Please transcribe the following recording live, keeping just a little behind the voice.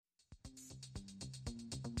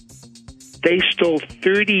They stole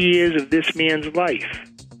 30 years of this man's life,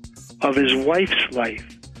 of his wife's life,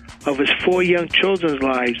 of his 4 young children's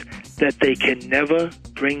lives that they can never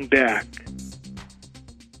bring back.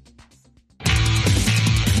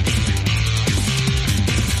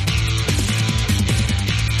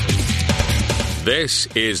 This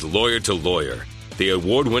is Lawyer to Lawyer, the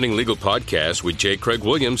award-winning legal podcast with J. Craig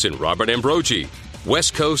Williams and Robert Ambrogi.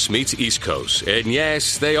 West Coast meets East Coast, and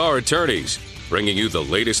yes, they are attorneys, bringing you the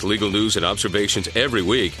latest legal news and observations every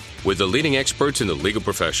week with the leading experts in the legal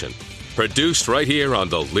profession. Produced right here on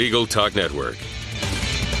the Legal Talk Network.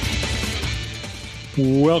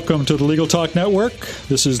 Welcome to the Legal Talk Network.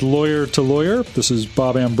 This is Lawyer to Lawyer. This is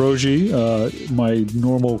Bob Ambrogi. My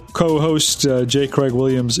normal co-host, J. Craig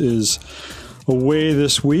Williams, is away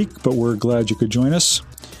this week, but we're glad you could join us.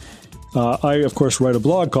 I, of course, write a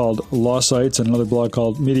blog called Law Sites and another blog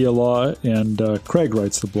called Media Law, and Craig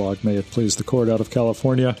writes the blog, May It Please the Court, out of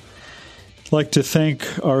California. I'd like to thank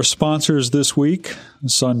our sponsors this week,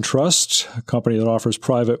 SunTrust, a company that offers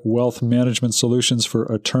private wealth management solutions for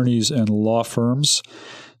attorneys and law firms.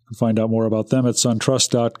 You can find out more about them at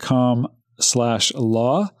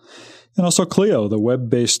suntrust.com/law. And also Clio, the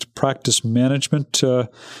web-based practice management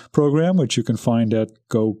program, which you can find at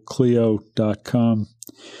goclio.com.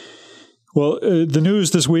 Well, the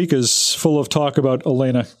news this week is full of talk about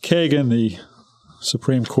Elena Kagan, the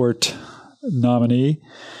Supreme Court nominee.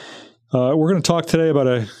 We're going to talk today about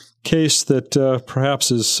a case that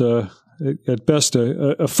perhaps is at best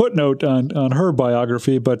a footnote on her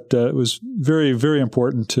biography, but it was very, very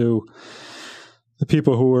important to the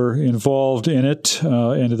people who were involved in it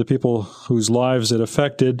and to the people whose lives it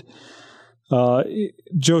affected.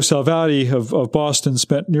 Joe Salvati of Boston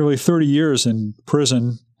spent nearly 30 years in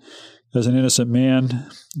prison as an innocent man.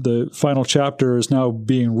 The final chapter is now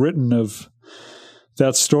being written of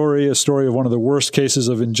that story, a story of one of the worst cases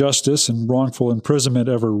of injustice and wrongful imprisonment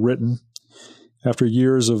ever written. After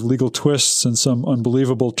years of legal twists and some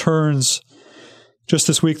unbelievable turns, just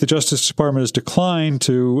this week, the Justice Department has declined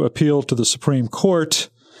to appeal to the Supreme Court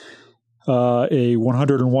a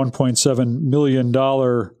 $101.7 million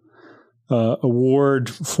award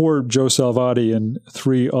for Joe Salvati and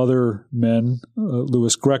 3 other men,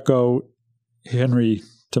 Louis Greco, Henry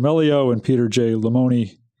Tamelio, and Peter J.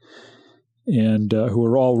 Limoni, and who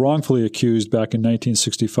were all wrongfully accused back in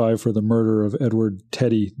 1965 for the murder of Edward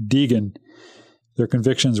Teddy Deegan. Their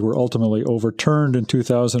convictions were ultimately overturned in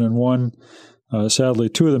 2001. Sadly,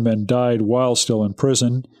 2 of the men died while still in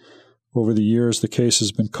prison. Over the years, the case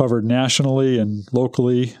has been covered nationally and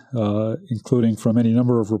locally, including from any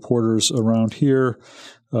number of reporters around here.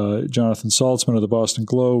 Jonathan Saltzman of the Boston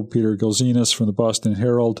Globe, Peter Gilzinas from the Boston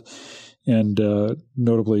Herald, and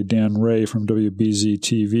notably Dan Ray from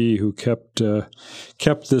WBZ-TV, who kept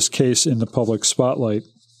this case in the public spotlight.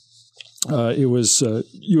 It was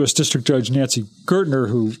U.S. District Judge Nancy Gertner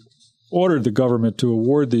who ordered the government to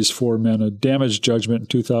award these 4 men a damage judgment in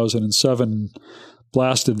 2007,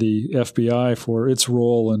 blasted the FBI for its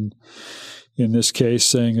role in this case,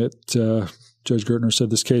 saying that Judge Gertner said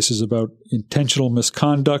this case is about intentional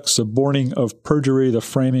misconduct, suborning of perjury, the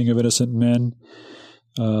framing of innocent men.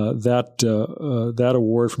 That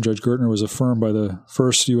award from Judge Gertner was affirmed by the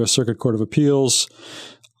First U.S. Circuit Court of Appeals.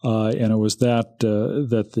 And it was that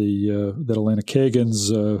Elena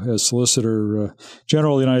Kagan's, as Solicitor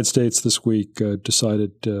General of the United States this week,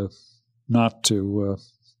 decided not to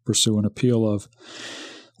pursue an appeal of.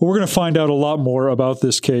 Well, we're going to find out a lot more about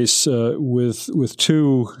this case with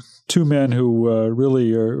two men who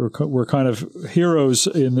really were kind of heroes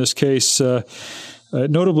in this case.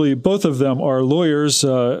 Notably, both of them are lawyers.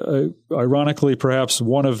 Ironically, perhaps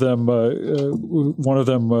one of them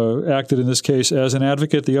acted in this case as an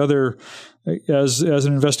advocate, the other as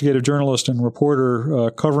an investigative journalist and reporter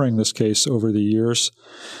covering this case over the years.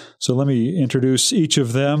 So let me introduce each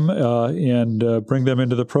of them and bring them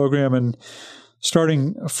into the program. And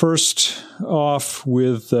starting first off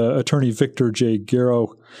with attorney Victor J.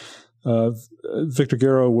 Garrow. Victor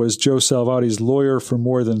Garrow was Joe Salvati's lawyer for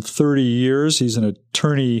more than 30 years. He's an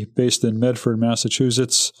attorney based in Medford,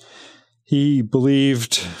 Massachusetts. He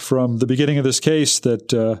believed from the beginning of this case that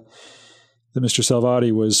Mr.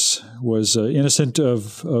 Salvati was innocent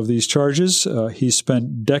of these charges. He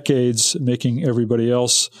spent decades making everybody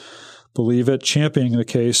else believe it, championing the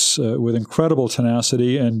case with incredible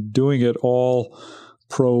tenacity and doing it all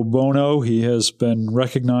pro bono. He has been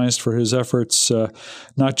recognized for his efforts,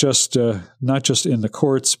 not just in the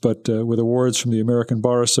courts, but with awards from the American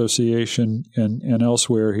Bar Association and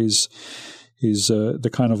elsewhere. He's the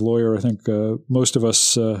kind of lawyer I think most of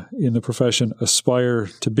us in the profession aspire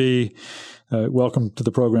to be. Welcome to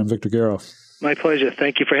the program, Victor Garrow. My pleasure.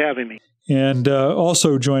 Thank you for having me. And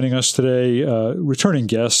also joining us today, returning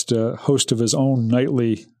guest, host of his own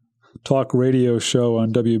nightly talk radio show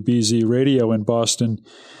on WBZ Radio in Boston,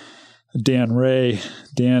 Dan Ray.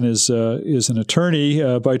 Dan is an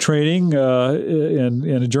attorney by training and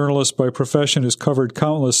a journalist by profession, who's covered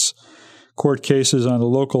countless court cases on the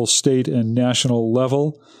local, state, and national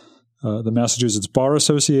level. The Massachusetts Bar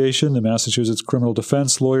Association, the Massachusetts Criminal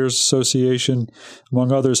Defense Lawyers Association,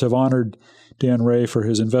 among others, have honored Dan Ray for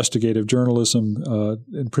his investigative journalism,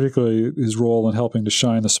 and particularly his role in helping to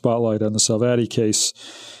shine the spotlight on the Salvati case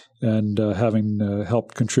and having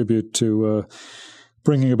helped contribute to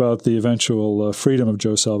bringing about the eventual freedom of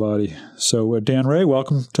Joe Salvati. So, Dan Ray,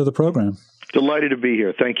 welcome to the program. Delighted to be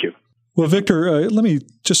here. Thank you. Well, Victor, let me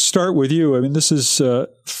just start with you. I mean, this is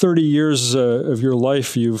 30 years of your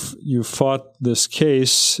life. You've fought this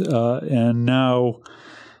case, and now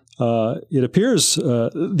it appears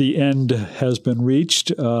the end has been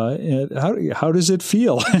reached. How does it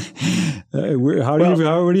feel? What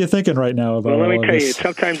are you thinking right now about? Well, let me tell this? you.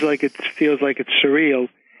 Sometimes it feels like it's surreal.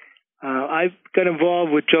 I got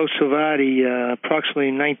involved with Joe Salvati approximately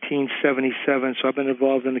in 1977, so I've been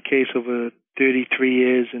involved in the case over 33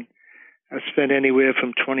 years, and I've spent anywhere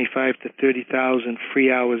from 25 to 30,000 free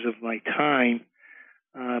hours of my time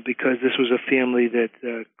because this was a family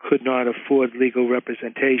that could not afford legal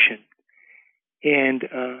representation. And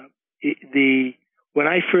when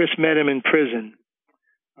I first met him in prison,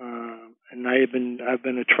 and I've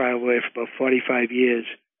been a trial lawyer for about 45 years.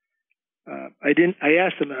 I didn't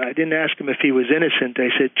ask him if he was innocent.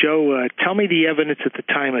 I said, Joe, tell me the evidence at the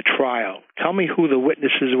time of trial. Tell me who the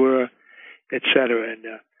witnesses were, et cetera. And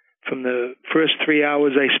from the first 3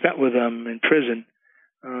 hours I spent with him in prison,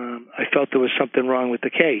 I felt there was something wrong with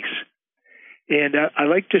the case. And I'd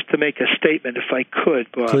like just to make a statement, if I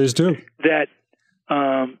could, Bob. Please do. That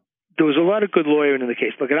there was a lot of good lawyering in the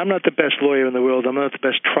case. Look, I'm not the best lawyer in the world. I'm not the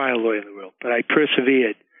best trial lawyer in the world, but I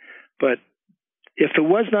persevered. But if it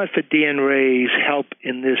was not for Dan Ray's help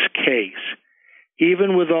in this case,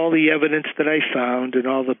 even with all the evidence that I found and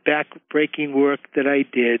all the back-breaking work that I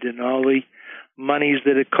did and all the monies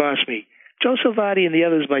that it cost me, Joe Salvati and the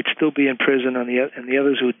others might still be in prison, and the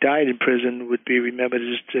others who died in prison would be remembered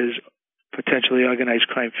as potentially organized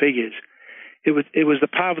crime figures. It was the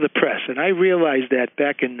power of the press, and I realized that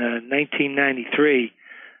back in 1993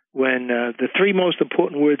 when the three most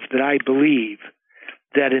important words that I believe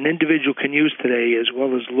that an individual can use today as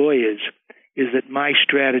well as lawyers is that my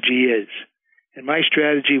strategy is. And my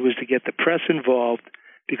strategy was to get the press involved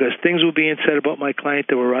because things were being said about my client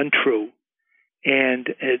that were untrue.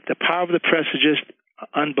 And the power of the press is just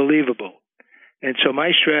unbelievable. And so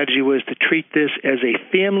my strategy was to treat this as a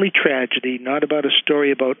family tragedy, not about a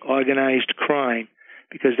story about organized crime,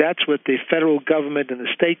 because that's what the federal government and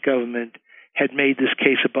the state government had made this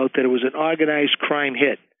case about, that it was an organized crime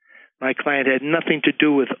hit. My client had nothing to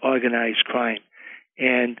do with organized crime.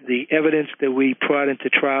 And the evidence that we brought into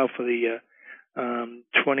trial for the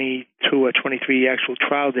 22 or 23 actual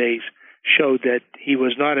trial days showed that he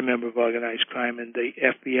was not a member of organized crime, and the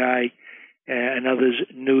FBI and others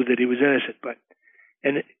knew that he was innocent.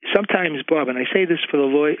 And sometimes, Bob, and I say this for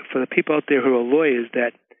the people out there who are lawyers,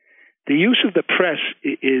 that the use of the press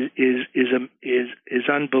is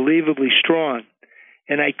unbelievably strong.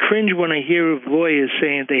 And I cringe when I hear of lawyers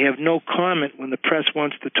saying they have no comment when the press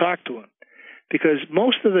wants to talk to them. Because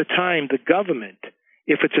most of the time, the government,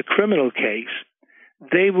 if it's a criminal case,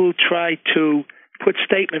 they will try to put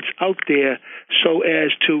statements out there so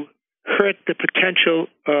as to hurt the potential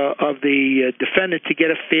of the defendant to get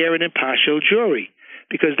a fair and impartial jury.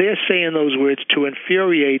 Because they're saying those words to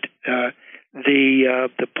infuriate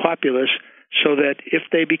the populace, so that if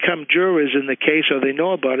they become jurors in the case or they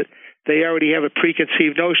know about it, they already have a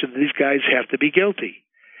preconceived notion that these guys have to be guilty.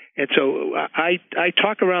 And so I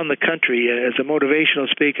talk around the country as a motivational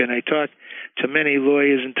speaker, and I talk to many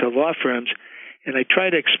lawyers and to law firms, and I try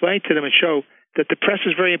to explain to them and show that the press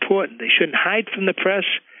is very important. They shouldn't hide from the press.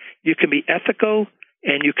 You can be ethical,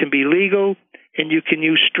 and you can be legal, and you can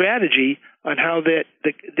use strategy on how that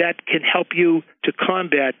can help you to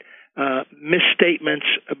combat misstatements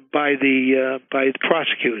by the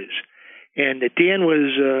prosecutors. And Dan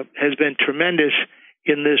has been tremendous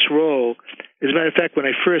in this role. As a matter of fact, when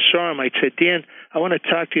I first saw him, I said, Dan, I want to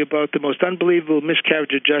talk to you about the most unbelievable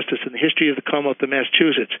miscarriage of justice in the history of the Commonwealth of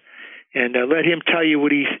Massachusetts. And let him tell you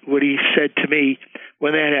what he said to me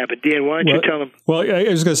when that happened. Dan, why don't you tell him? Well, I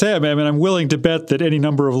was going to say, I mean, I'm willing to bet that any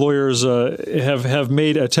number of lawyers have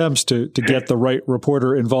made attempts to get the right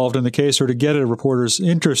reporter involved in the case or to get a reporter's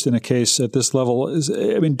interest in a case at this level.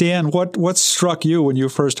 I mean, Dan, what struck you when you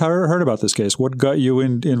first heard about this case? What got you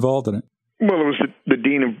involved in it? Well, it was the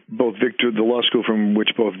dean of both Victor, the law school from which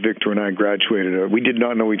both Victor and I graduated. We did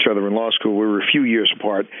not know each other in law school. We were a few years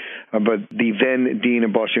apart. But the then dean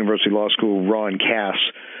of Boston University Law School, Ron Cass,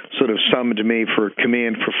 sort of summoned me for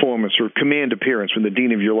command performance or command appearance when the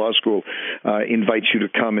dean of your law school invites you to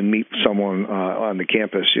come and meet someone on the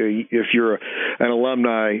campus. If you're an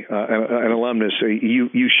alumnus,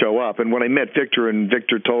 you show up. And when I met Victor, and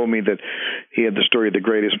Victor told me that he had the story of the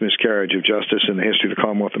greatest miscarriage of justice in the history of the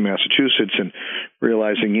Commonwealth of Massachusetts, and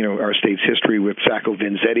realizing, our state's history with Sacco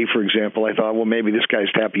Vanzetti, for example, I thought, well, maybe this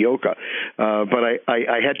guy's tapioca. But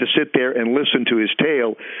I had to sit there and listen to his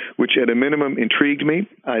tale, which at a minimum intrigued me.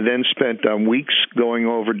 I then spent weeks going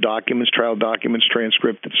over documents, trial documents,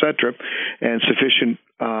 transcript, etc., and sufficient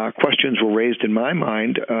questions were raised in my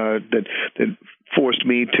mind that forced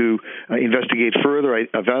me to investigate further. I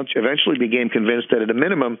eventually became convinced that at a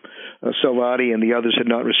minimum, Salvati and the others had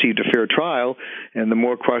not received a fair trial, and the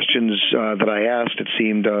more questions that I asked, it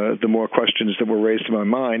seemed, the more questions that were raised in my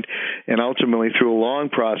mind. And ultimately, through a long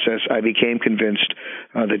process, I became convinced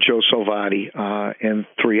that Joe Salvati and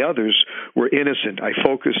three others were innocent. I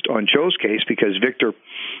focused on Joe's case because Victor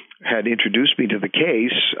had introduced me to the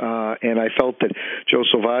case, and I felt that Joe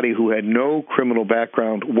Salvati, who had no criminal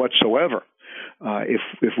background whatsoever,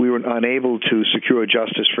 if we were unable to secure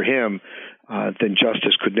justice for him, then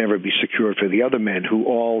justice could never be secured for the other men who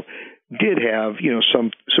all did have,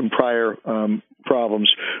 some prior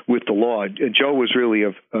problems with the law. Joe was really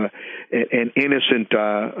an innocent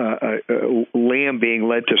lamb being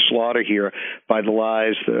led to slaughter here by the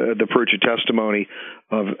lies, the perjured testimony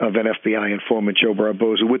of an FBI informant, Joe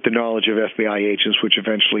Barboza, with the knowledge of FBI agents, which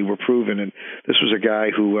eventually were proven. And this was a guy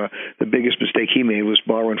who, the biggest mistake he made was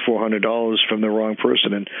borrowing $400 from the wrong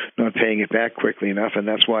person and not paying it back quickly enough. And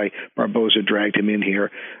that's why Barboza dragged him in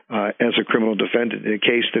here as a criminal defendant in a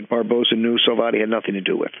case that Barboza knew Salvati had nothing to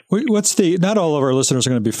do with. Not all of our listeners are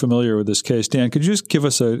going to be familiar with this case. Dan, could you just give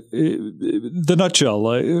us the nutshell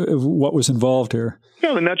of what was involved here?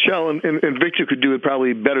 Yeah, the nutshell, and Victor could do it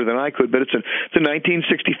probably better than I could, but it's a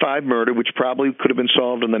 1965 murder, which probably could have been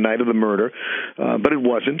solved on the night of the murder, but it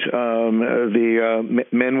wasn't. The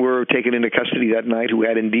men were taken into custody that night who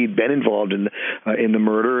had indeed been involved in the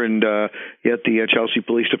murder, and yet the Chelsea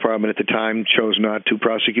Police Department at the time chose not to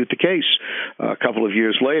prosecute the case. A couple of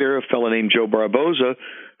years later, a fellow named Joe Barboza,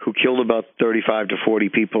 who killed about 35 to 40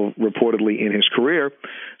 people reportedly in his career,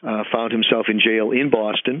 found himself in jail in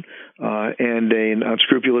Boston, and an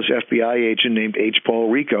unscrupulous FBI agent named H. Paul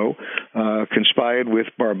Rico conspired with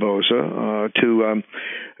Barboza to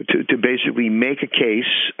basically make a case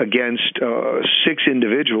against 6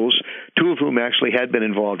 individuals, 2 of whom actually had been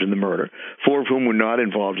involved in the murder, 4 of whom were not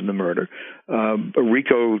involved in the murder.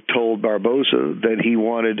 Rico told Barboza that he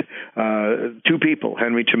wanted 2 people,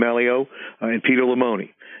 Henry Tamelio and Peter Lamoni.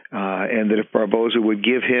 And that if Barboza would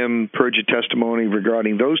give him perjured testimony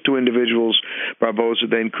regarding those 2 individuals, Barboza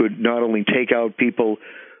then could not only take out people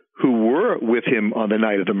who were with him on the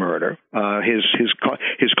night of the murder,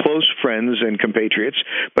 his close friends and compatriots,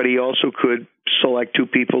 but he also could select 2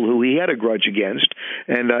 people who he had a grudge against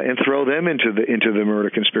and throw them into the murder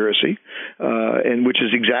conspiracy, and which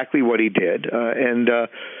is exactly what he did.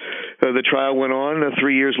 The trial went on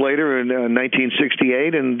 3 years later in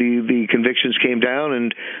 1968, and the convictions came down.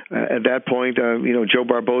 And at that point, Joe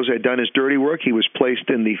Barboza had done his dirty work. He was placed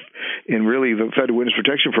in really the Federal Witness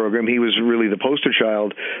Protection Program. He was really the poster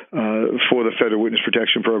child for the Federal Witness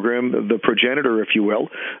Protection Program, the progenitor, if you will.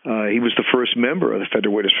 He was the first member of the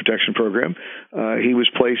Federal Witness Protection Program. He was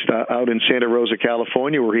placed out in Santa Rosa,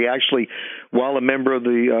 California, where he actually, while a member of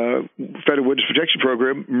the Federal Witness Protection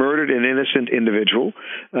Program, murdered an innocent individual.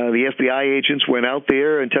 The FBI agents went out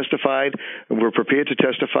there and testified, and were prepared to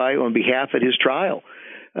testify on behalf of his trial.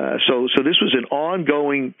 So this was an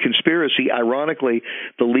ongoing conspiracy. Ironically,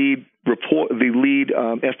 the lead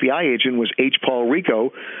FBI agent was H. Paul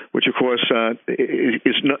Rico, which of course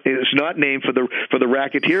is not named for the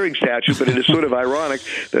racketeering statute, but it is sort of ironic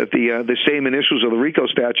that the same initials of the Rico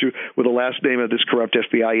statute were the last name of this corrupt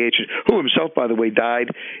FBI agent, who himself, by the way,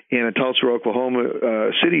 died in a Tulsa,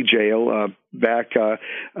 Oklahoma city jail back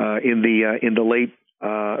in the late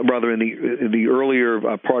rather in the earlier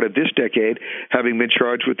part of this decade, having been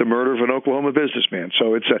charged with the murder of an Oklahoma businessman.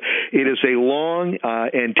 So it is a long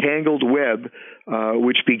and tangled web,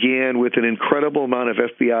 which began with an incredible amount of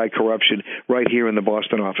FBI corruption right here in the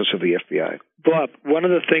Boston office of the FBI. Bob, one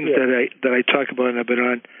of the things that I talk about, and I've been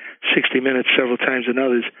on 60 Minutes several times and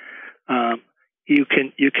others, you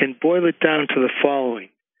can boil it down to the following: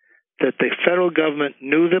 that the federal government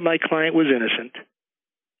knew that my client was innocent.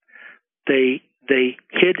 They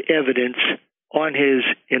hid evidence on his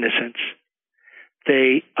innocence.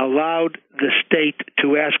 They allowed the state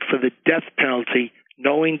to ask for the death penalty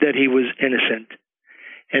knowing that he was innocent,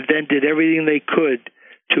 and then did everything they could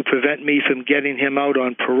to prevent me from getting him out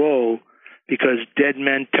on parole, because dead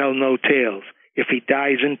men tell no tales. If he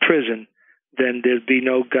dies in prison, then there'd be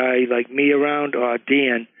no guy like me around or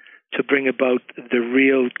Dan to bring about the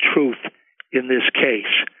real truth in this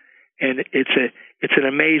case. And it's an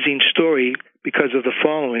amazing story because of the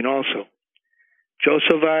following also. Joe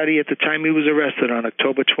Salvati, at the time he was arrested on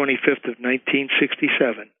October 25th of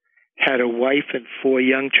 1967, had a wife and 4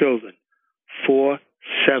 young children, 4,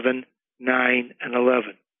 7, 9, and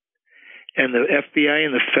 11. And the FBI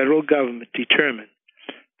and the federal government determined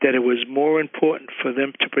that it was more important for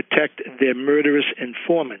them to protect their murderous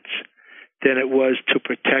informants than it was to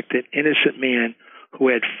protect an innocent man who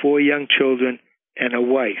had 4 young children and a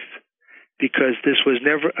wife, because this was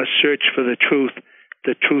never a search for the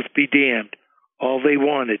truth be damned. All they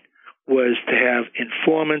wanted was to have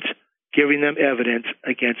informants giving them evidence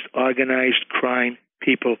against organized crime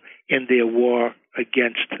people in their war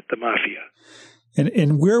against the mafia.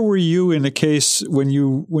 And where were you in the case when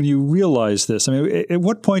you realized this? I mean, at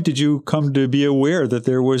what point did you come to be aware that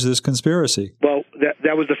there was this conspiracy? Well,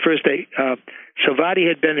 that was the first day. Salvati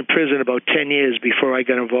had been in prison about 10 years before I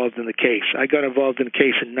got involved in the case. I got involved in the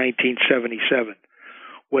case in 1977.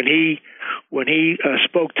 When he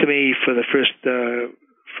spoke to me for the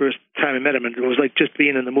first time I met him, and it was like just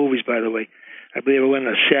being in the movies, by the way. I believe I went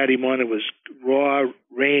on a Saturday morning. It was raw,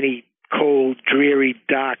 rainy, cold, dreary,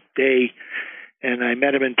 dark day. And I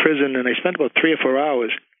met him in prison, and I spent about 3 or 4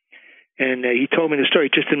 hours. And he told me the story.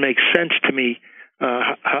 It just didn't make sense to me.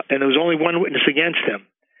 And there was only one witness against him.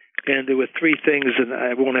 And there were 3 things, and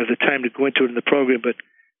I won't have the time to go into it in the program, but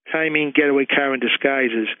timing, getaway car, and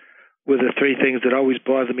disguises were the 3 things that always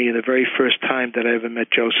bothered me the very first time that I ever met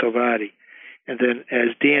Joe Salvati. And then,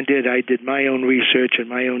 as Dan did, I did my own research and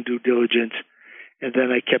my own due diligence, and then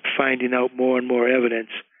I kept finding out more and more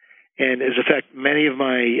evidence. And as a fact, many of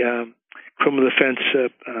my criminal defense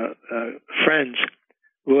friends,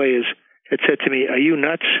 lawyers, had said to me, "Are you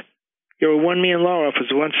nuts? You're a one-man law office,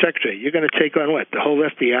 one secretary. You're going to take on what? The whole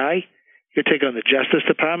FBI? You're going to take on the Justice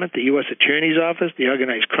Department, the U.S. Attorney's Office, the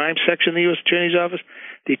Organized Crime Section of the U.S. Attorney's Office,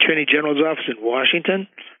 the Attorney General's Office in Washington,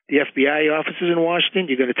 the FBI offices in Washington.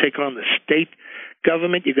 You're going to take on the state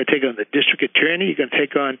government. You're going to take on the district attorney. You're going to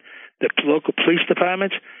take on the local police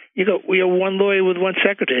departments. You go, we are one lawyer with one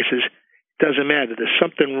secretary." He says, "Doesn't matter. There's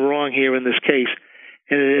something wrong here in this case."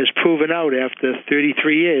 And it is proven out after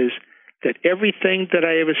 33 years that everything that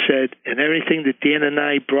I ever said and everything that Dan and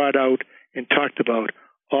I brought out and talked about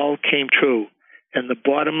all came true. And the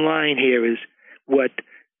bottom line here is what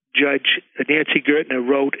Judge Nancy Gertner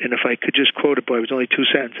wrote, and if I could just quote it, boy, it was only 2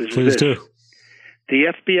 sentences. Please do.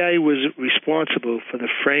 The FBI was responsible for the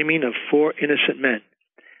framing of 4 innocent men.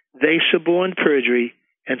 They suborned perjury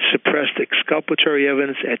and suppressed exculpatory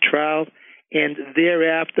evidence at trial and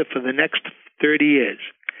thereafter for the next 30 years.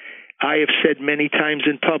 I have said many times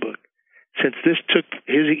in public, since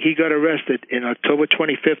he got arrested in October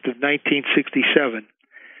 25th of 1967,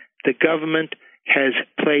 the government has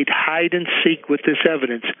played hide and seek with this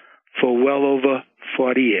evidence for well over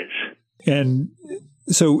 40 years. And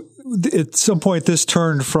so at some point this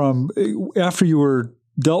turned from, after you were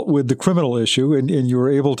dealt with the criminal issue and you were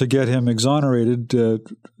able to get him exonerated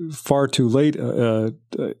far too late,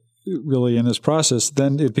 really, in this process,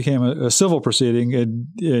 then it became a civil proceeding and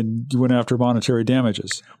you went after monetary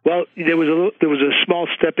damages. Well, there was a small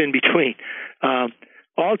step in between.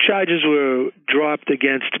 All charges were dropped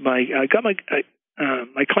against my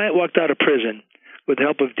client walked out of prison with the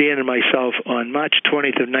help of Dan and myself on March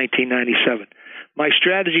 20th of 1997. My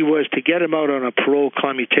strategy was to get him out on a parole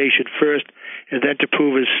commutation first and then to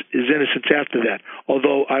prove his innocence after that.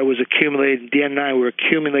 Although Dan and I were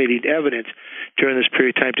accumulating evidence during this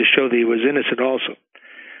period of time to show that he was innocent also.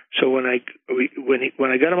 So when I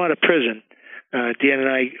got him out of prison, Dan and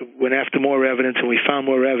I went after more evidence, and we found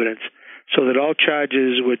more evidence, so that all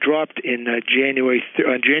charges were dropped in on January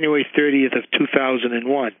 30th of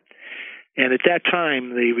 2001. And at that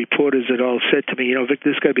time, the reporters had all said to me, "Vic,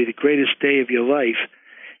 this is going to be the greatest day of your life."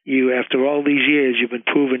 You, after all these years, you've been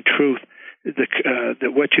proven truth,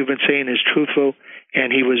 that what you've been saying is truthful,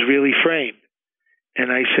 and he was really framed.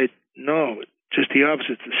 And I said, no, just the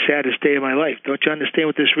opposite. It's the saddest day of my life. Don't you understand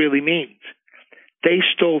what this really means? They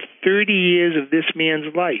stole 30 years of this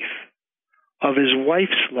man's life, of his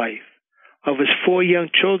wife's life, of his 4 young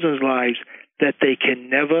children's lives that they can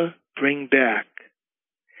never bring back.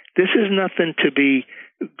 This is nothing to be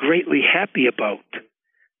greatly happy about.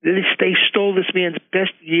 They stole this man's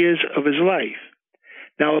best years of his life.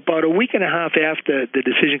 Now, about a week and a half after the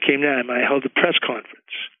decision came down, I held a press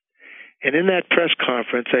conference. And in that press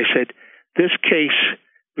conference, I said, this case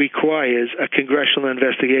requires a congressional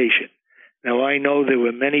investigation. Now, I know there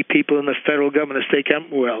were many people in the federal government, the state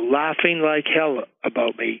government, who were laughing like hell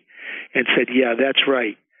about me and said, yeah, that's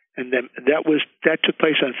right. And then that took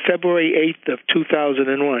place on February 8th of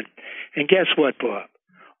 2001. And guess what, Bob?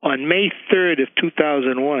 On May 3rd of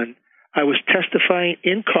 2001, I was testifying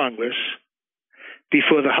in Congress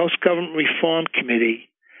before the House Government Reform Committee,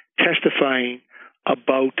 testifying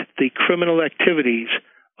about the criminal activities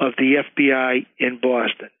of the FBI in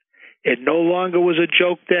Boston. It no longer was a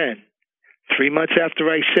joke then. 3 months after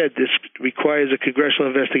I said this requires a congressional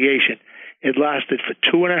investigation, it lasted for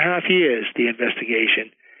 2.5 years, the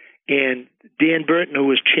investigation. And Dan Burton, who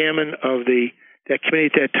was chairman of that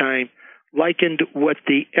committee at that time, likened what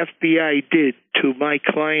the FBI did to my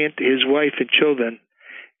client, his wife, and children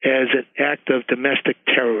as an act of domestic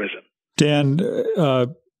terrorism. Dan,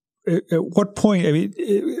 at what point, I mean,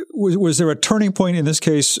 was there a turning point in this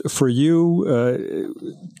case for you?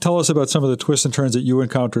 Tell us about some of the twists and turns that you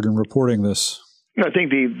encountered in reporting this. I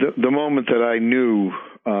think the moment that I knew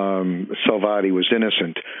Salvati was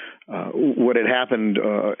innocent, what had happened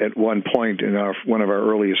at one point in one of our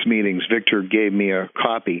earliest meetings, Victor gave me a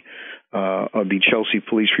copy of the Chelsea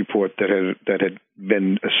police report that had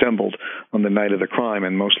been assembled on the night of the crime,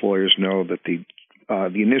 and most lawyers know that the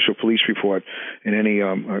initial police report in any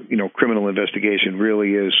criminal investigation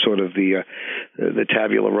really is sort of the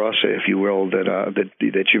tabula rasa, if you will,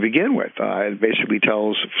 that you begin with. It basically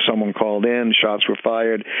tells someone called in, shots were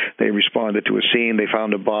fired, they responded to a scene, they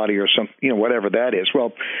found a body or some, whatever that is.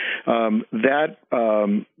 Well,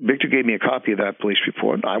 Victor gave me a copy of that police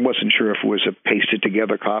report. I wasn't sure if it was a pasted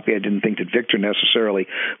together copy. I didn't think that Victor necessarily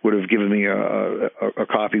would have given me a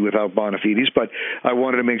copy without bona fides, but I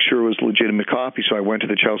wanted to make sure it was a legitimate copy, so I went to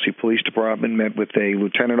the Chelsea Police Department, met with a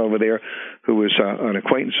lieutenant over there who was an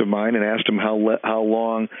acquaintance of mine, and asked him how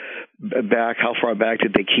far back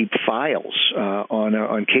did they keep files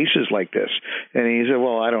on cases like this. And he said,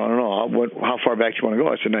 well, I don't know. How far back do you want to go?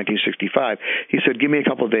 I said 1965. He said, give me a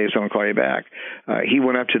couple of days, I'm going to call you back. He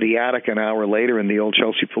went up to the attic an hour later in the old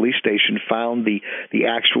Chelsea police station, found the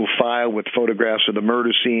actual file with photographs of the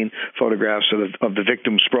murder scene, photographs of the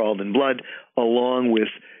victim sprawled in blood, along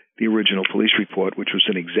with the original police report, which was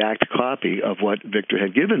an exact copy of what Victor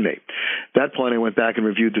had given me. At that point, I went back and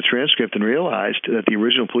reviewed the transcript and realized that the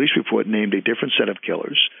original police report named a different set of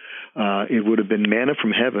killers. It would have been manna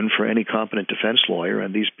from heaven for any competent defense lawyer,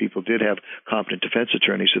 and these people did have competent defense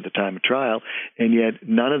attorneys at the time of trial, and yet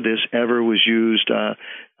none of this ever was used.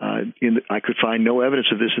 I could find no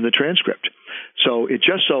evidence of this in the transcript. So it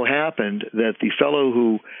just so happened that the fellow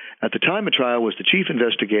who, at the time of trial, was the chief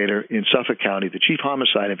investigator in Suffolk County, the chief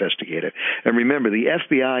homicide investigator, and remember, the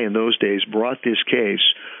FBI in those days brought this case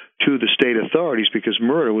to the state authorities because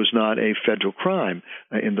murder was not a federal crime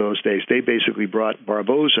in those days. They basically brought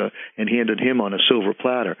Barboza and handed him on a silver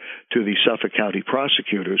platter to the Suffolk County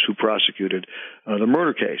prosecutors who prosecuted the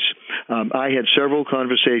murder case. I had several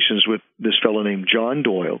conversations with this fellow named John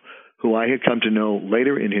Doyle, who I had come to know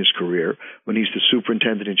later in his career when he's the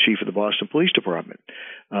superintendent-in-chief of the Boston Police Department.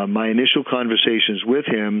 My initial conversations with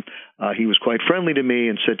him, he was quite friendly to me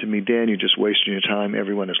and said to me, Dan, you're just wasting your time.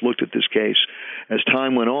 Everyone has looked at this case. As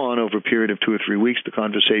time went on, over a period of 2 or 3 weeks, the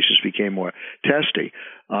conversations became more testy.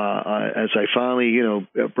 As I finally,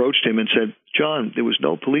 approached him and said, John, there was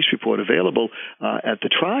no police report available at the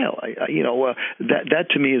trial. That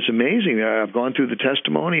to me is amazing. I've gone through the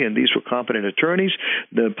testimony, and these were competent attorneys.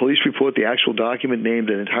 The police report, the actual document, named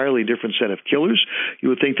an entirely different set of killers. You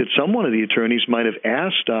would think that some one of the attorneys might have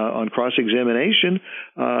asked on cross-examination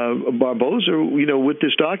Barboza, with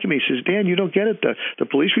this document. He says, Dan, you don't get it. The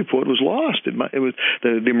police report was lost. It was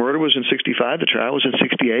the murder was in 65. The trial was in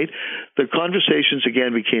 68. The conversations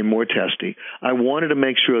again became more testy. I wanted to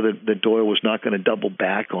make sure that Doyle was not going to double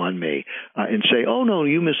back on me and say, oh, no,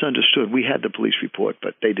 you misunderstood. We had the police report,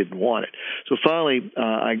 but they didn't want it. So finally,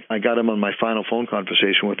 I got him on my final phone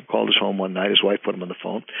conversation with him, called his home one night. His wife put him on the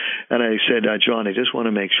phone. And I said, John, I just want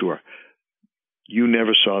to make sure. you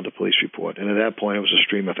never saw the police report. And at that point, it was a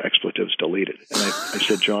stream of expletives deleted. And I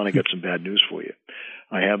said, John, I got some bad news for you.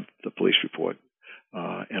 I have the police report,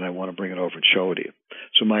 and I want to bring it over and show it to you.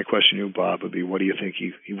 So my question to you, Bob, would be, what do you think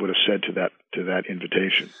he would have said to that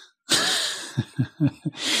invitation?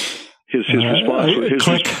 His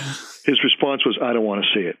response was, I don't want to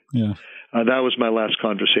see it. Yeah. That was my last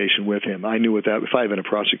conversation with him. I knew at that, if I had been a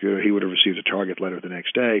prosecutor, he would have received a target letter the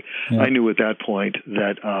next day. Yeah. I knew at that point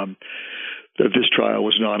that this trial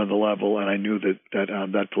was not on the level, and I knew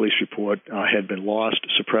that police report had been lost,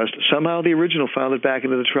 suppressed. Somehow, the original found it back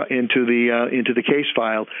into the case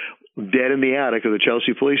file, dead in the attic of the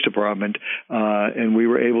Chelsea Police Department, and we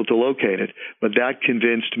were able to locate it. But that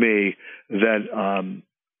convinced me that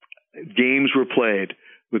games were played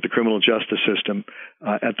with the criminal justice system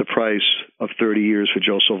at the price of 30 years for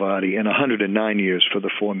Joe Salvati and 109 years for the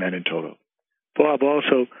 4 men in total. Bob,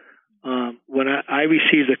 also, when I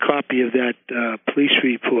received a copy of that police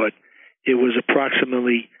report, it was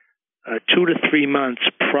approximately 2 to 3 months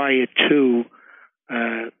prior to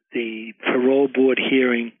the parole board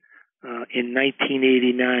hearing in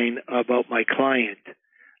 1989 about my client.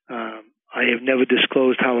 I have never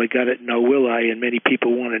disclosed how I got it, nor will I, and many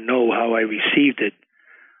people want to know how I received it.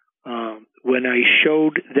 When I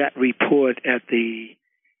showed that report at the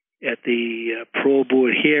parole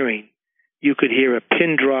board hearing, you could hear a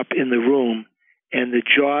pin drop in the room, and the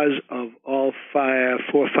jaws of all 4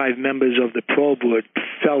 or 5 members of the parole board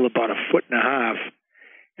fell about 1.5 feet,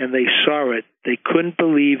 and they saw it. They couldn't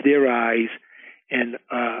believe their eyes, and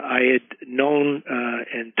I had known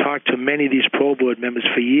and talked to many of these parole board members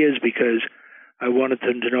for years because I wanted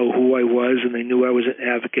them to know who I was, and they knew I was an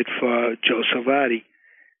advocate for Joe Salvati.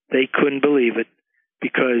 They couldn't believe it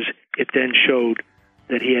because it then showed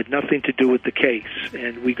that he had nothing to do with the case,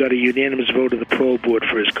 and we got a unanimous vote of the parole board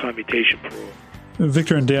for his commutation parole.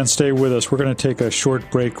 Victor and Dan, stay with us. We're going to take a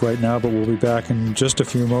short break right now, but we'll be back in just a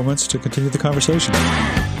few moments to continue the conversation.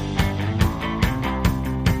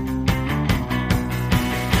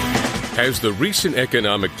 Has the recent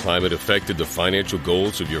economic climate affected the financial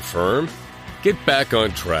goals of your firm? Get back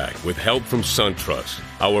on track with help from SunTrust.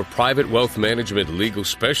 Our private wealth management legal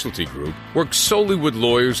specialty group works solely with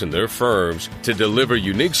lawyers and their firms to deliver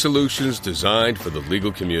unique solutions designed for the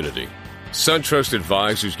legal community. SunTrust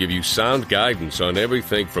advisors give you sound guidance on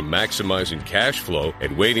everything from maximizing cash flow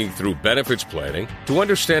and wading through benefits planning to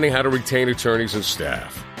understanding how to retain attorneys and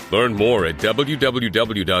staff. Learn more at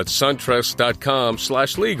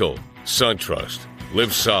www.suntrust.com/legal. SunTrust.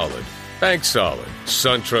 Live solid. Bank solid.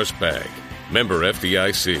 SunTrust Bank. Member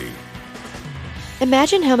FDIC.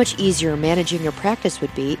 Imagine how much easier managing your practice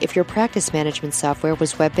would be if your practice management software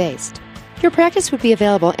was web-based. Your practice would be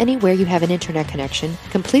available anywhere you have an internet connection,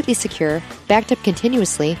 completely secure, backed up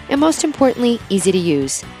continuously, and most importantly, easy to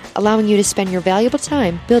use, allowing you to spend your valuable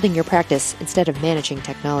time building your practice instead of managing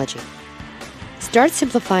technology. Start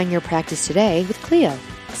simplifying your practice today with Clio.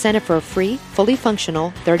 Sign up for a free, fully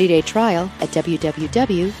functional 30-day trial at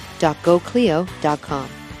www.goclio.com.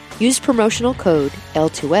 Use promotional code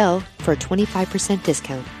L2L for a 25%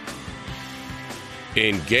 discount.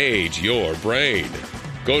 Engage your brain.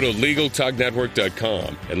 Go to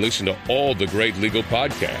LegalTalkNetwork.com and listen to all the great legal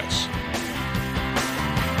podcasts.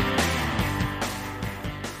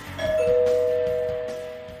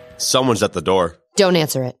 Someone's at the door. Don't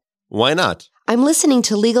answer it. Why not? I'm listening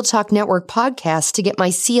to Legal Talk Network podcasts to get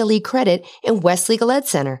my CLE credit in West Legal Ed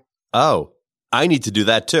Center. Oh, I need to do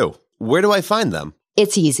that too. Where do I find them?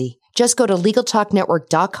 It's easy. Just go to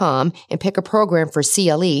LegalTalkNetwork.com and pick a program for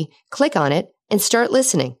CLE, click on it, and start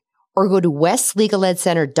listening. Or go to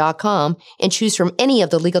WestLegalEdCenter.com and choose from any of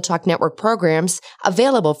the Legal Talk Network programs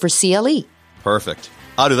available for CLE. Perfect.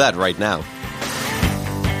 I'll do that right now.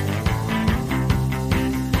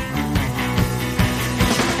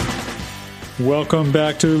 Welcome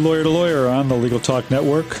back to Lawyer on the Legal Talk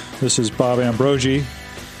Network. This is Bob Ambrogi.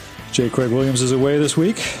 J. Craig Williams is away this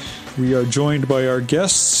week. We are joined by our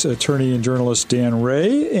guests, attorney and journalist Dan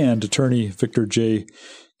Ray and attorney Victor J.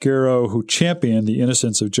 Garrow, who championed the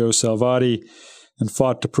innocence of Joe Salvati and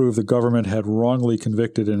fought to prove the government had wrongly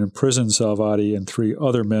convicted and imprisoned Salvati and 3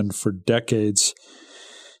 other men for decades.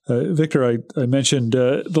 Victor, I mentioned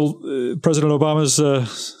President Obama's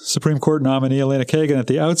Supreme Court nominee, Elena Kagan, at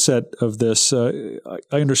the outset of this. I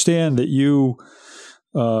understand that you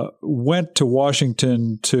went to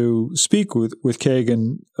Washington to speak with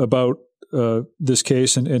Kagan about this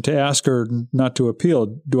case and to ask her not to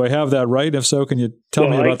appeal. Do I have that right? If so, can you tell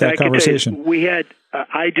me about that conversation? We had.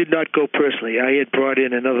 I did not go personally. I had brought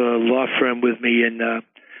in another law firm with me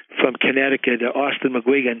from Connecticut, Austin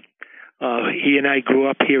McGuigan. He and I grew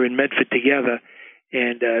up here in Medford together,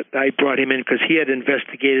 And I brought him in because he had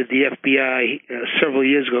investigated the FBI several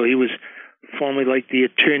years ago. He was formerly like the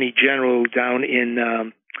Attorney General down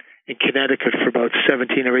in Connecticut for about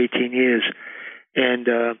 17 or 18 years. And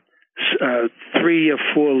 3 or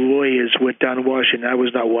 4 lawyers went down to Washington. I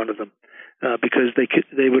was not one of them because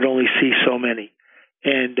they would only see so many.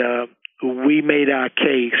 And we made our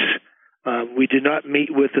case. We did not meet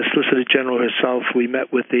with the Solicitor General herself. We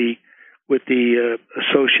met with the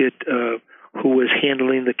associate who was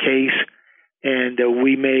handling the case, and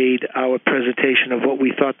we made our presentation of what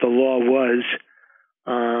we thought the law was.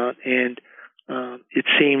 And it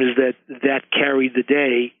seems that carried the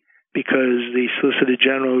day because the Solicitor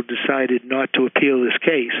General decided not to appeal this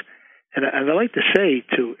case. And I'd like to say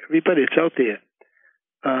to everybody that's out there,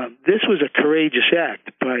 this was a courageous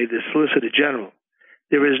act by the Solicitor General.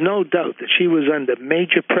 There is no doubt that she was under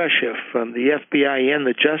major pressure from the FBI and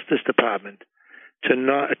the Justice Department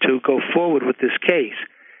to go forward with this case,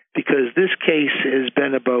 because this case has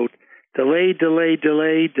been about delay, deny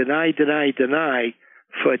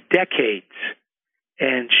for decades.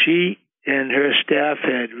 And she and her staff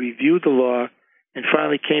had reviewed the law and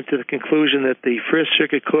finally came to the conclusion that the First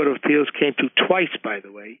Circuit Court of Appeals came to twice, by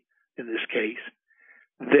the way, in this case,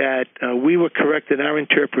 that we were correct in our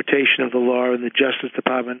interpretation of the law and the Justice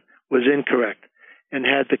Department was incorrect, and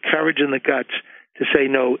had the courage and the guts to say,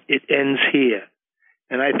 no, it ends here.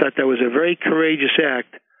 And I thought that was a very courageous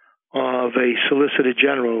act of a Solicitor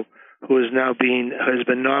General who is now has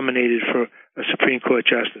been nominated for a Supreme Court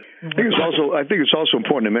justice. I think it's also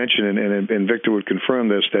important to mention, and Victor would confirm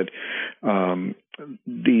this, that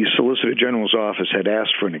the Solicitor General's office had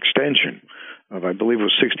asked for an extension of, I believe it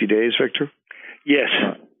was 60 days, Victor? Yes.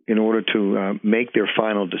 In order to make their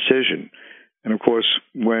final decision. And, of course,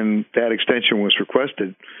 when that extension was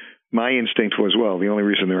requested, my instinct was, well, the only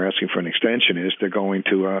reason they're asking for an extension is they're going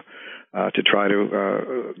to try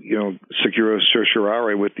to secure a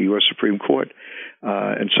certiorari with the U.S. Supreme Court.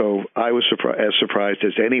 And so I was surprised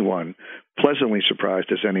as anyone, pleasantly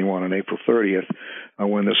surprised as anyone on April 30th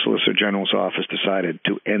when the Solicitor General's office decided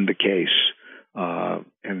to end the case.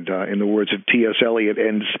 And in the words of T.S. Eliot,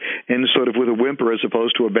 ends sort of with a whimper as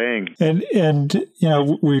opposed to a bang. And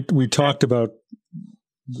we talked about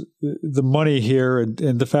the money here and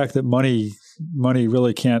the fact that money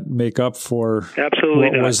really can't make up for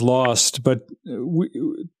what was lost. But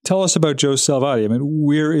tell us about Joe Salvati. I mean,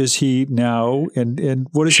 where is he now, and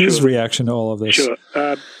what is his reaction to all of this? Sure.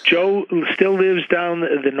 Joe still lives down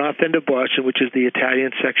the north end of Boston, which is the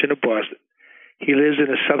Italian section of Boston. He lives in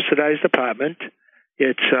a subsidized apartment.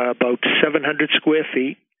 It's about 700 square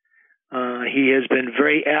feet. He has been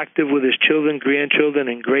very active with his children, grandchildren,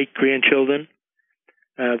 and great-grandchildren.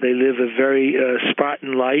 They live a very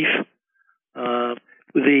Spartan life.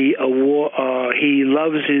 He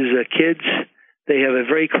loves his kids. They have a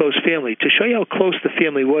very close family. To show you how close the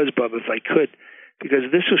family was, Bob, if I could,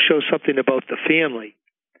 because this will show something about the family.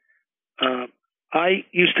 I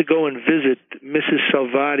used to go and visit Mrs.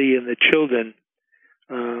 Salvati and the children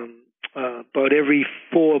about every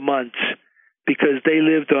 4 months, because they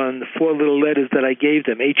lived on the 4 little letters that I gave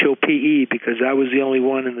them, HOPE, because I was the only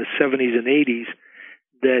one in the 70s and 80s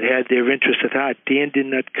that had their interest at heart. Dan did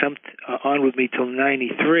not come on with me till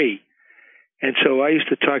 93. And so I used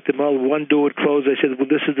to talk to them all. One door would close. I said, well,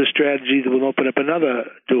 this is the strategy that will open up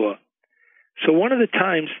another door. So one of the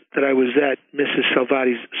times that I was at Mrs.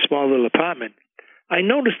 Salvati's small little apartment, I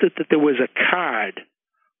noticed that there was a card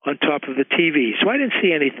on top of the TV. So I didn't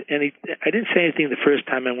see I didn't say anything the first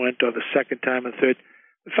time I went, or the second time, or third.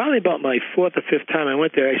 Finally, about my 4th or 5th time I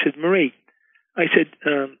went there, I said, Marie,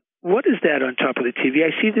 what is that on top of the TV?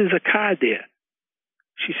 I see there's a card there.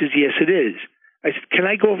 She says, yes, it is. I said, can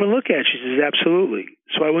I go over and look at it? She says, absolutely.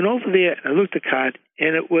 So I went over there and I looked at the card,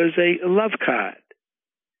 and it was a love card.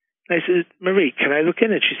 And I said, Marie, can I look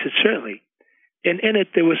in it? She said, certainly. And in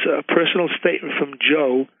it, there was a personal statement from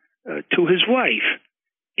Joe to his wife.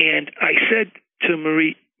 And I said to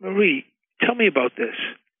Marie, tell me about this.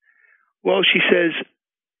 Well, she says,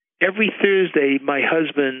 every Thursday, my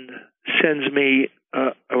husband sends me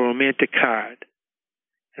a romantic card,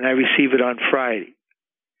 and I receive it on Friday.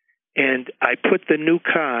 And I put the new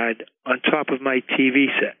card on top of my TV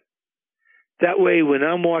set. That way, when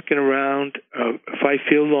I'm walking around, if I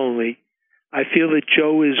feel lonely, I feel that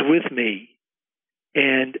Joe is with me.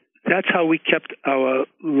 And that's how we kept our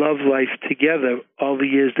love life together all the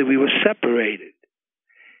years that we were separated.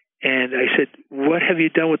 And I said, what have you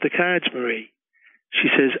done with the cards, Marie? She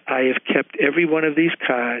says, I have kept every one of these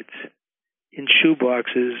cards in shoe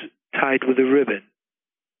boxes tied with a ribbon.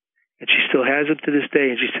 And she still has them to this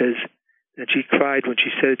day. And she says, and she cried when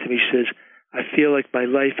she said it to me, she says, I feel like my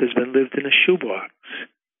life has been lived in a shoebox,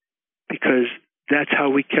 because that's how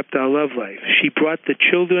we kept our love life. She brought the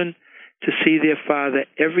children to see their father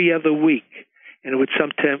every other week, and it would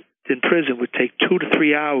sometimes in prison would take 2 to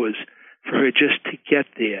 3 hours for her just to get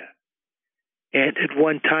there. And at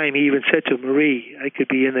one time, he even said to Marie, I could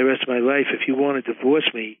be in the rest of my life. If you want to divorce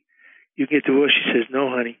me, you can get divorced. She says, no,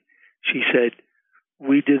 honey. She said,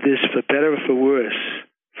 we did this for better or for worse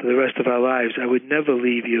for the rest of our lives. I would never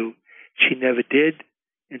leave you. She never did,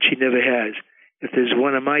 and she never has. If there's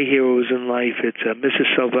one of my heroes in life, it's Mrs.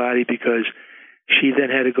 Salvati, because she then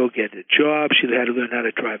had to go get a job. She had to learn how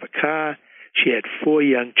to drive a car. She had 4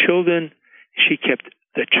 young children. She kept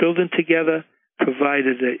the children together,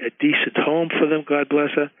 provided a decent home for them, God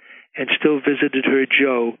bless her, and still visited her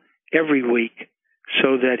Joe every week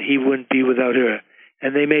so that he wouldn't be without her.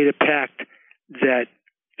 And they made a pact that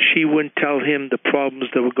she wouldn't tell him the problems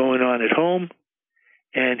that were going on at home,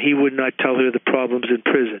 and he would not tell her the problems in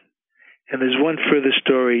prison. And there's one further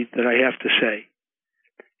story that I have to say.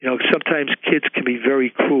 You know, sometimes kids can be very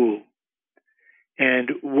cruel. And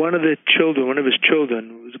one of his children,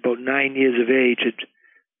 who was about 9 years of age, had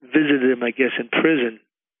visited him, I guess, in prison,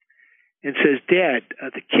 and says, Dad,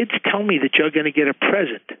 the kids tell me that you're going to get a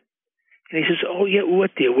present. And he says, oh, yeah,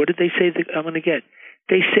 what, dear? What did they say that I'm going to get?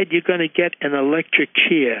 They said you're going to get an electric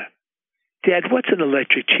chair. Dad, what's an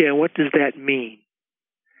electric chair, and what does that mean?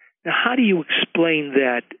 Now, how do you explain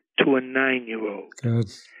that to a 9-year-old?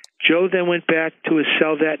 Good. Joe then went back to his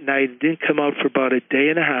cell that night and didn't come out for about a day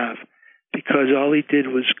and a half because all he did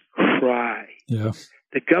was cry. Yeah.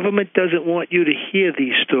 The government doesn't want you to hear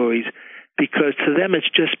these stories because to them it's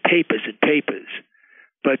just papers and papers.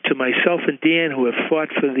 But to myself and Dan, who have fought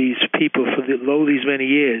for these people for these many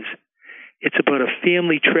years, it's about a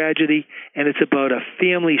family tragedy, and it's about a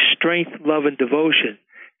family strength, love, and devotion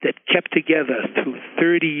that kept together through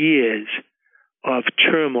 30 years of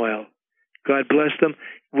turmoil. God bless them.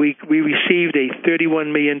 We received a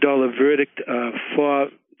 $31 million verdict for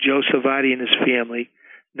Joe Salvati and his family.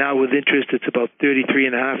 Now with interest, it's about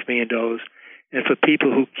 $33.5 million. And for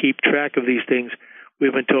people who keep track of these things,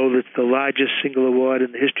 we've been told it's the largest single award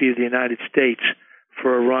in the history of the United States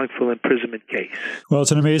for a wrongful imprisonment case. Well,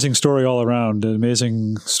 it's an amazing story all around, an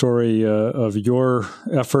amazing story of your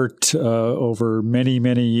effort over many,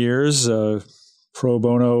 many years, pro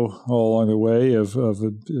bono all along the way, of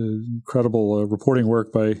incredible reporting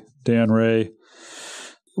work by Dan Ray.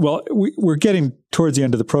 Well, we're getting towards the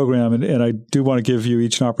end of the program, and I do want to give you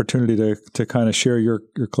each an opportunity to kind of share your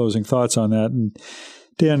closing thoughts on that. And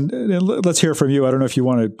Dan, let's hear from you. I don't know if you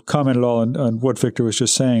want to comment at all on what Victor was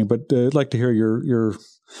just saying, but I'd like to hear your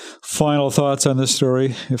final thoughts on this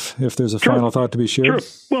story, if there's a final thought to be shared.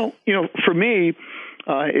 Sure. Well, for me,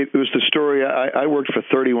 it was the story. I worked for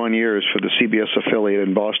 31 years for the CBS affiliate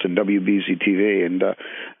in Boston, WBZ-TV, and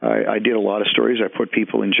I did a lot of stories. I put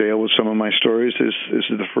people in jail with some of my stories. This is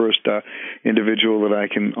the first individual that I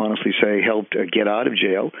can honestly say helped get out of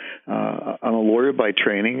jail. I'm a lawyer by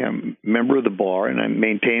training. I'm a member of the bar, and I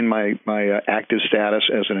maintain my active status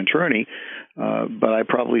as an attorney. But I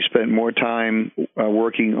probably spent more time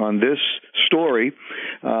working on this story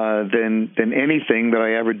than anything that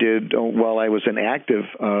I ever did while I was an active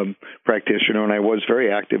practitioner, and I was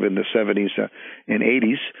very active in the 70s and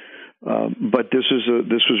 80s. But this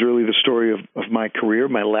was really the story of my career.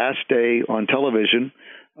 My last day on television,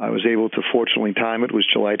 I was able to fortunately time it, was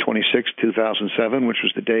July 26, 2007, which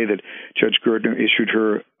was the day that Judge Gertner issued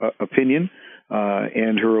her opinion.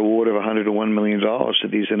 And her award of $101 million to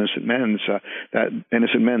these innocent men.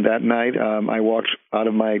 That night, I walked out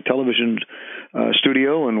of my television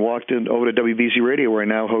studio and walked over to WBZ Radio, where I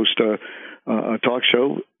now host a talk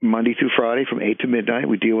show Monday through Friday from 8 to midnight.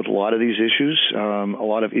 We deal with a lot of these issues, a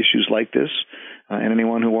lot of issues like this. And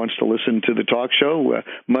anyone who wants to listen to the talk show,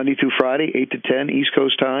 Monday through Friday, 8 to 10 East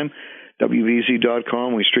Coast time,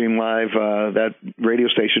 WBZ.com. We stream live that radio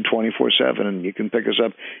station 24/7, and you can pick us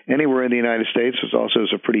up anywhere in the United States. It also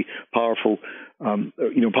is a pretty powerful,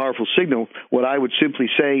 powerful signal. What I would simply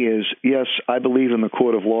say is, yes, I believe in the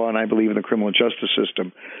court of law and I believe in the criminal justice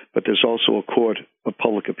system, but there's also a court of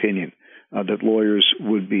public opinion that lawyers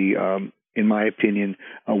would be, in my opinion,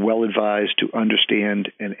 well advised to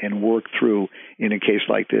understand and work through in a case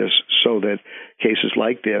like this, so that cases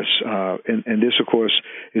like this, and this, of course,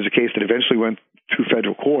 is a case that eventually went through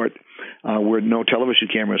federal court where no television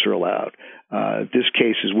cameras are allowed. This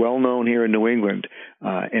case is well known here in New England,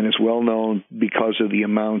 and it's well known because of the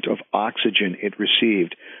amount of oxygen it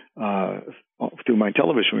received through my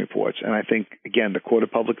television reports. And I think, again, the court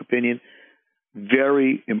of public opinion,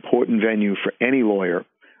 very important venue for any lawyer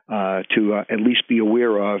to at least be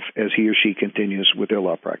aware of as he or she continues with their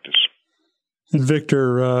law practice. And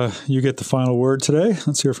Victor, you get the final word today.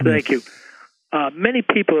 Let's hear from you. Thank you. Many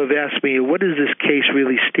people have asked me, what does this case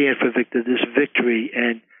really stand for, Victor, this victory?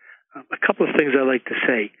 And a couple of things I like to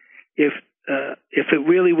say. If it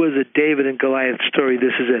really was a David and Goliath story,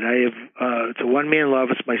 this is it. It's a one-man law.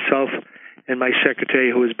 It's myself and my secretary,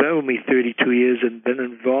 who has been with me 32 years and been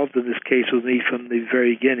involved in this case with me from the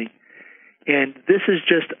very beginning. And this is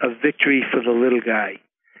just a victory for the little guy.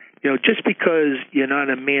 Just because you're not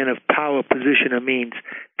a man of power, position, or means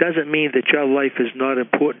doesn't mean that your life is not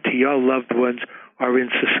important to your loved ones or in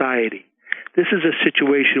society. This is a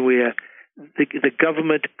situation where the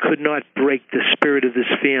government could not break the spirit of this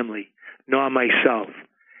family, nor myself.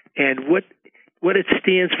 And what it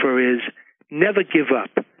stands for is never give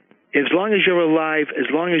up. As long as you're alive, as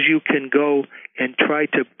long as you can go and try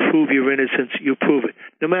to prove your innocence, you prove it,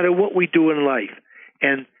 no matter what we do in life.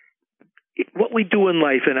 And what we do in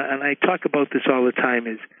life, and I talk about this all the time,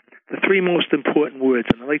 is the three most important words,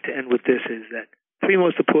 and I like to end with this, is that three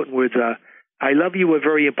most important words are, I love you are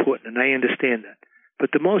very important, and I understand that.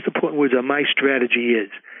 But the most important words are, my strategy is.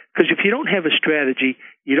 Because if you don't have a strategy,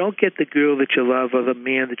 you don't get the girl that you love or the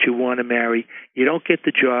man that you want to marry. You don't get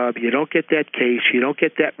the job. You don't get that case. You don't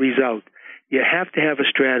get that result. You have to have a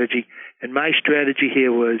strategy. And my strategy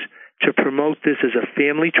here was to promote this as a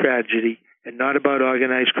family tragedy and not about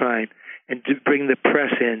organized crime, and to bring the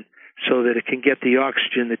press in so that it can get the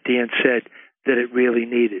oxygen that Dan said that it really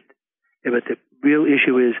needed. But the real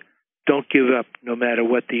issue is don't give up no matter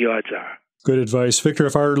what the odds are. Good advice. Victor,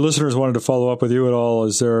 if our listeners wanted to follow up with you at all,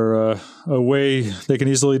 is there a way they can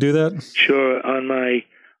easily do that? Sure. On my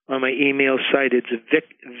email site, it's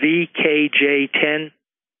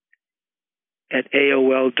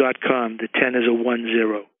vkj10@aol.com. The 10 is a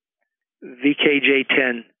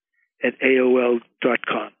 10.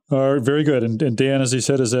 vkj10@aol.com. Very good. And Dan, as he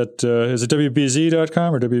said, is it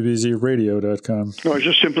WBZ.com or WBZradio.com? No, it's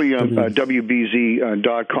just simply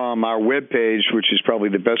WBZ.com. Our webpage, which is probably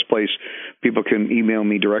the best place people can email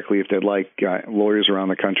me directly if they'd like. Lawyers around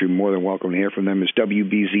the country, more than welcome to hear from them, is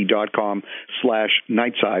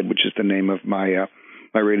WBZ.com/Nightside, which is the name of my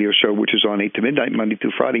radio show, which is on 8 to midnight, Monday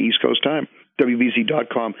through Friday, East Coast time.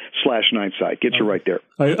 WBZ.com/Nightside. Gets you right there.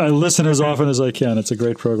 I listen as often as I can. It's a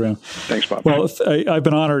great program. Thanks, Bob. Well, I've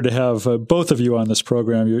been honored to have both of you on this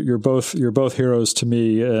program. You're both heroes to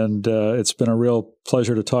me, and it's been a real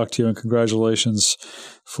pleasure to talk to you. And congratulations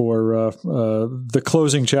for the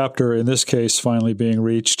closing chapter in this case finally being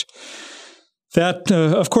reached. That,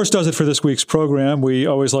 of course, does it for this week's program. We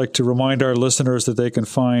always like to remind our listeners that they can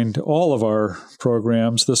find all of our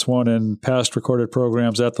programs, this one and past recorded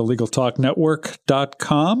programs, at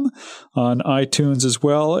thelegaltalknetwork.com, on iTunes as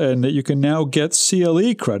well, and that you can now get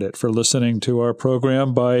CLE credit for listening to our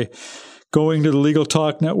program by going to the Legal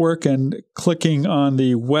Talk Network and clicking on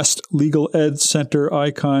the West Legal Ed Center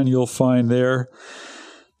icon you'll find there.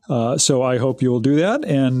 So I hope you will do that.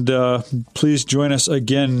 And please join us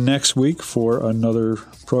again next week for another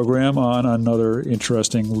program on another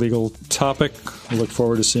interesting legal topic. I look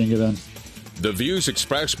forward to seeing you then. The views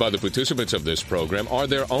expressed by the participants of this program are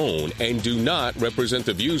their own and do not represent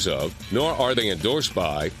the views of, nor are they endorsed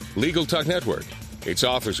by, Legal Talk Network, its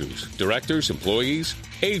officers, directors, employees,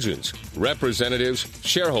 agents, representatives,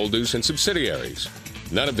 shareholders, and subsidiaries.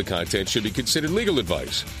 None of the content should be considered legal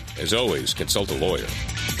advice. As always, consult a lawyer.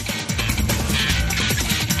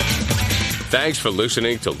 Thanks for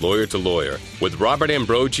listening to Lawyer with Robert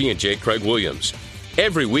Ambrogi and J. Craig Williams.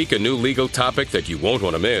 Every week, a new legal topic that you won't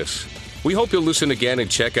want to miss. We hope you'll listen again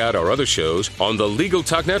and check out our other shows on the Legal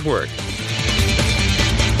Talk Network.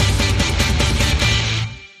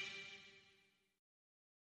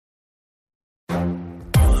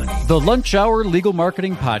 The Lunch Hour Legal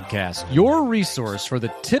Marketing Podcast, your resource for the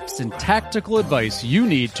tips and tactical advice you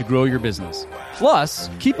need to grow your business. Plus,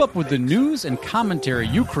 keep up with the news and commentary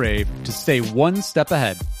you crave to stay one step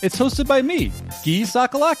ahead. It's hosted by me, Guy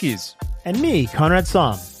Sakalakis. And me, Conrad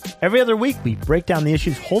Som. Every other week, we break down the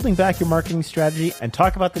issues holding back your marketing strategy and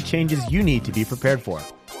talk about the changes you need to be prepared for.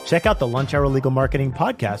 Check out the Lunch Hour Legal Marketing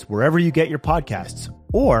Podcast wherever you get your podcasts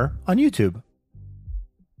or on YouTube.